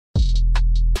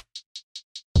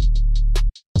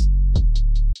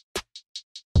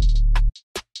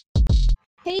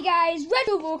Hey guys,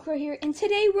 RetroVulcro here, and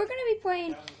today we're going to be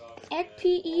playing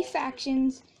FPE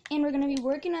Factions, and we're going to be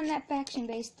working on that faction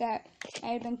base that I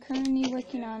have been currently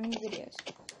working on in videos.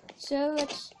 So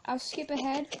I'll skip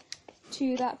ahead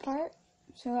to that part,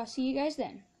 so I'll see you guys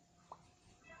then.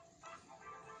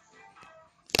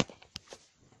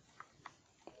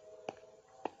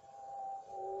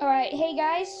 Alright, hey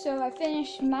guys, so I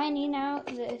finished mining out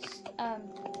this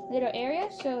little area,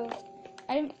 so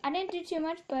I didn't do too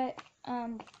much, but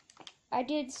I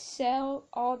did sell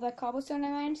all the cobblestone I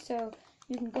mined, so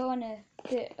you can go on a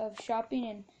bit of shopping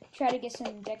and try to get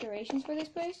some decorations for this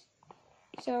place.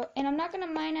 So, and I'm not gonna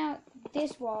mine out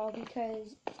this wall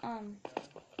because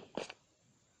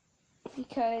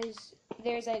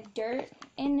there's like dirt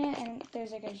in it, and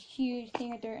there's like a huge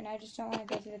thing of dirt, and I just don't want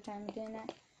to go through the time of doing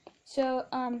that. So,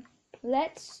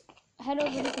 let's head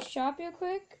over to the shop real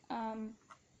quick.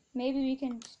 Maybe we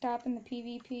can stop in the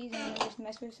PvPs and just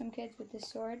mess with some kids with this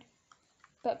sword.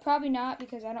 But probably not,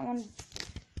 because I don't want to,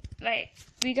 like,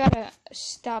 we gotta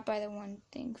stop by the one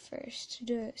thing first to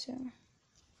do it, so.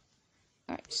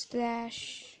 Alright,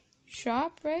 slash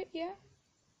shop, right? Yeah?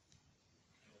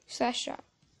 Slash shop.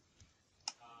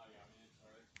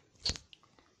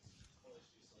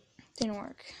 Didn't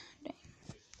work. Dang.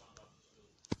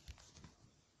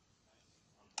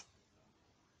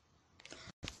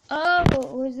 Oh,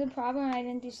 was the problem I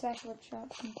didn't do slash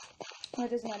workshop? Well,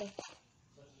 it doesn't matter.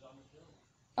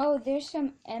 Oh, there's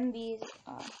some MBs.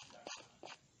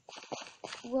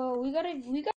 Well, we gotta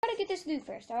get this loot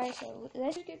first. Alright, so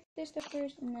let's just get this stuff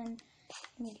first, and then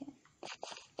we can.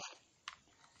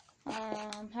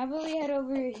 How about we head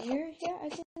over here? Yeah, I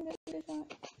think that's a good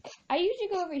spot. I usually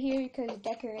go over here because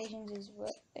decorations is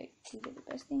what, like, these are the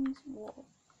best things. Wool.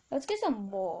 Let's get some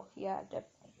wool. Yeah, definitely.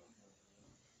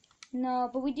 No,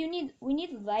 but we need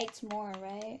lights more,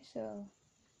 right? So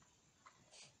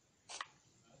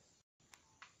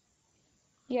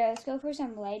yeah, let's go for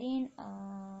some lighting.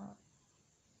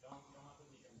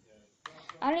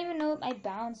 I don't even know what my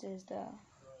balance is though.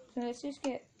 So let's just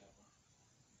get.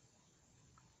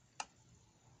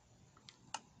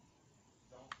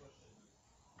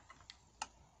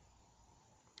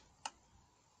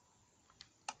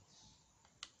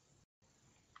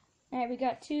 Alright, we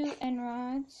got 2 end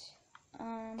rods.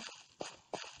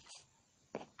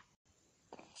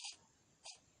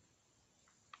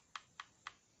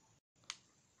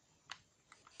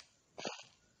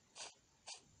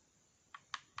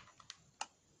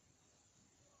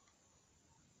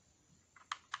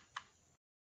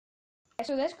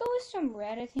 So let's go with some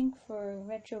red, I think, for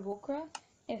RetroVulcro.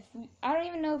 I don't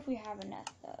even know if we have enough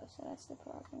though, so that's the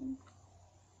problem.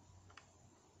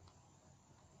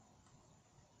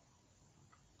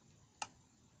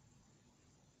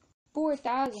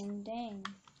 $4,000, dang.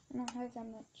 I don't have that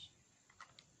much.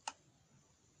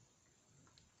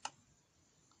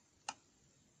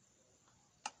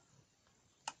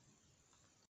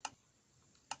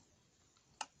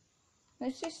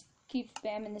 Let's just keep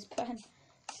spamming this button.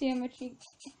 See how much we...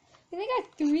 I think I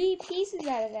got 3 pieces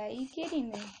out of that. Are you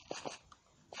kidding me?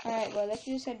 Alright, well, let's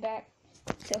just head back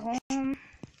to home.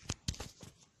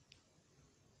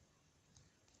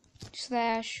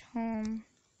 Slash home.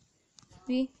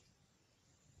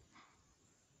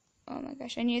 Oh my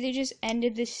gosh, I nearly just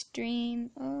ended the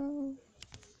stream. Oh.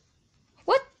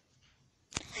 What?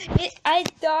 I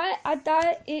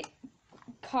thought it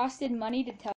costed money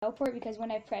to teleport, because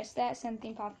when I pressed that,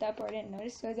 something popped up or I didn't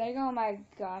notice. So I was like, oh my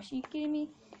gosh, are you kidding me?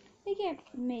 They can't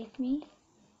make me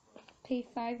pay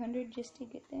 $500 just to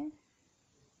get there.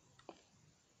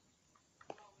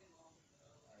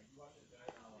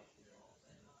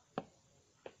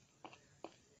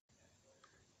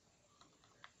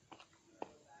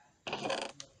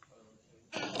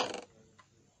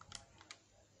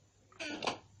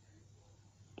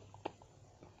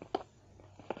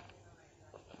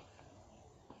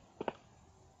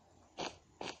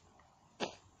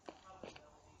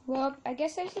 Well, I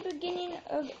guess that's the beginning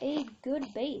of a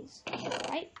good base,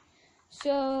 right?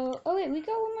 So, oh wait, we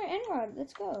got one more end rod.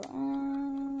 Let's go.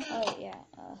 Oh yeah.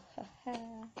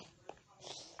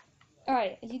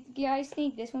 Alright, you guys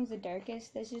think this one's the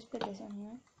darkest? Let's just put this on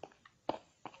here.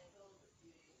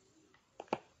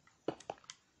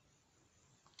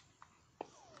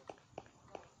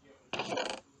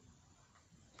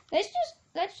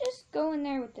 Let's just go in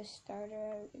there with the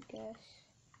starter, I guess.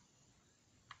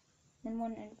 Then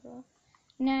one end roll.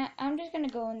 Nah, I'm just gonna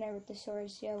go in there with the sword,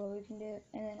 see how well we can do,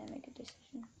 and then I make a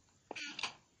decision.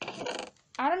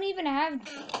 I don't even have...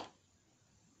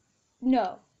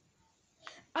 No.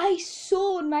 I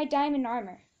sold my diamond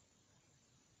armor.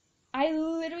 I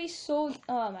literally sold...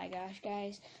 Oh my gosh,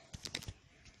 guys.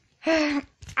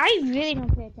 I really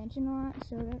don't pay attention a lot,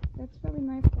 so that's probably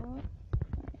my fault.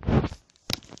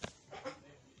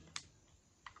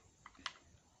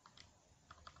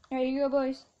 Alright, you go,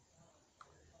 boys.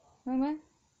 What?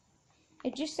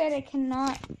 It just said I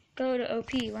cannot go to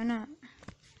OP. Why not?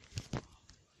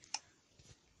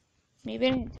 Maybe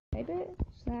I didn't type it.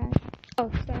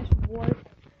 /, warp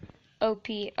OP.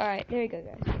 Alright, there you go,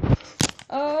 guys.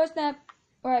 Oh, snap.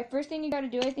 Alright, first thing you gotta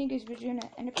do, I think, is return an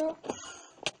Ender Pearl.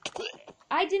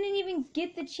 I didn't even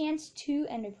get the chance to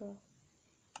Ender Pearl.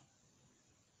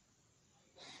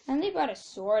 And they brought a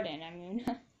sword in, I mean.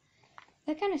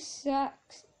 That kind of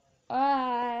sucks.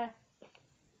 Wow.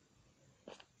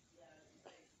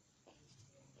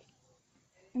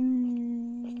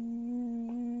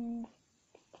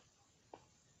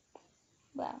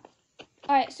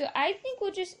 Alright, so I think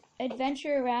we'll just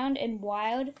adventure around in the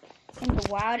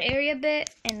wild area a bit,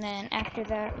 and then after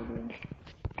that we'll do...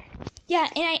 Yeah,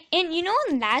 and you know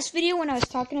in the last video when I was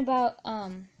talking about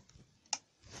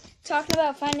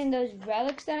finding those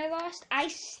relics that I lost, I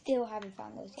still haven't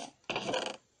found those yet.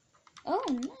 Oh,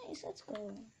 nice, let's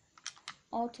go.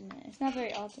 Ultimate. It's not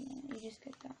very ultimate, you just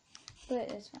get that.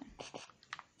 But it's fine.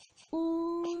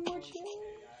 Ooh, more shit.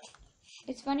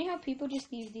 It's funny how people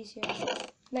just leave these here.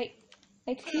 Like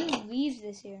who leaves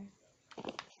this here?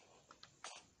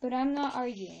 But I'm not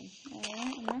arguing.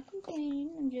 Alright? I'm not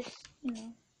complaining. I'm just, you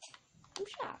know, I'm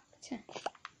shocked.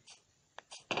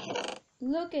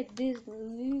 Look at this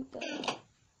loot though.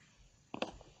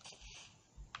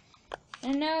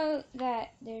 I know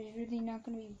that there's really not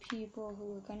going to be people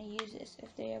who are going to use this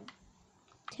if they have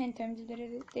 10 times better.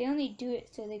 They only do it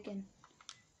so they can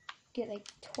get like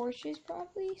torches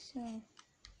probably, so.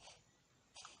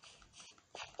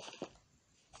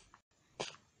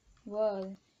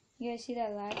 Whoa, you guys see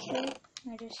that last hit?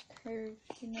 I just curved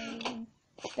for no reason.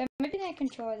 That might be that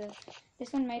controller though.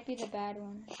 This one might be the bad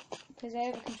one. Because I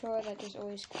have a controller that just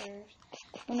always curves.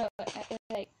 Well no, it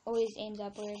like always aims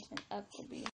upwards and up would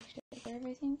be curve,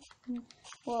 I think.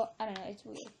 Well, I don't know, it's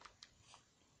weird.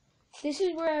 This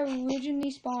is where I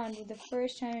originally spawned the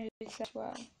first time I did such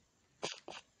well.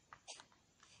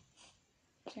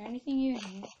 Is there anything even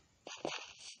here?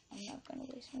 I'm not gonna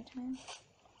waste my time.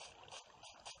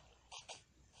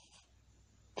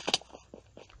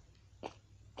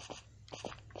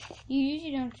 You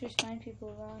usually don't just find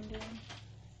people around doing.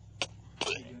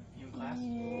 You in class?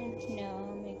 No,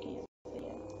 I'm making a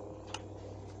video.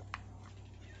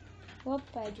 Whoop,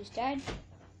 I just died.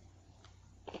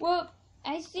 Well,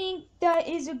 I think that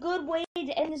is a good way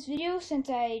to end this video since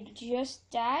I just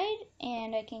died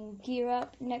and I can gear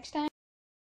up next time.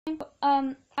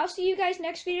 I'll see you guys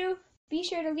next video. Be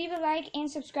sure to leave a like and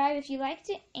subscribe if you liked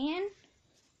it, and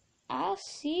I'll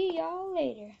see y'all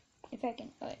later. If I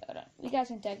can, oh wait, hold on. We got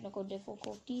some technical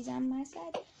difficulties on my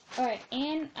side. Alright,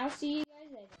 and I'll see you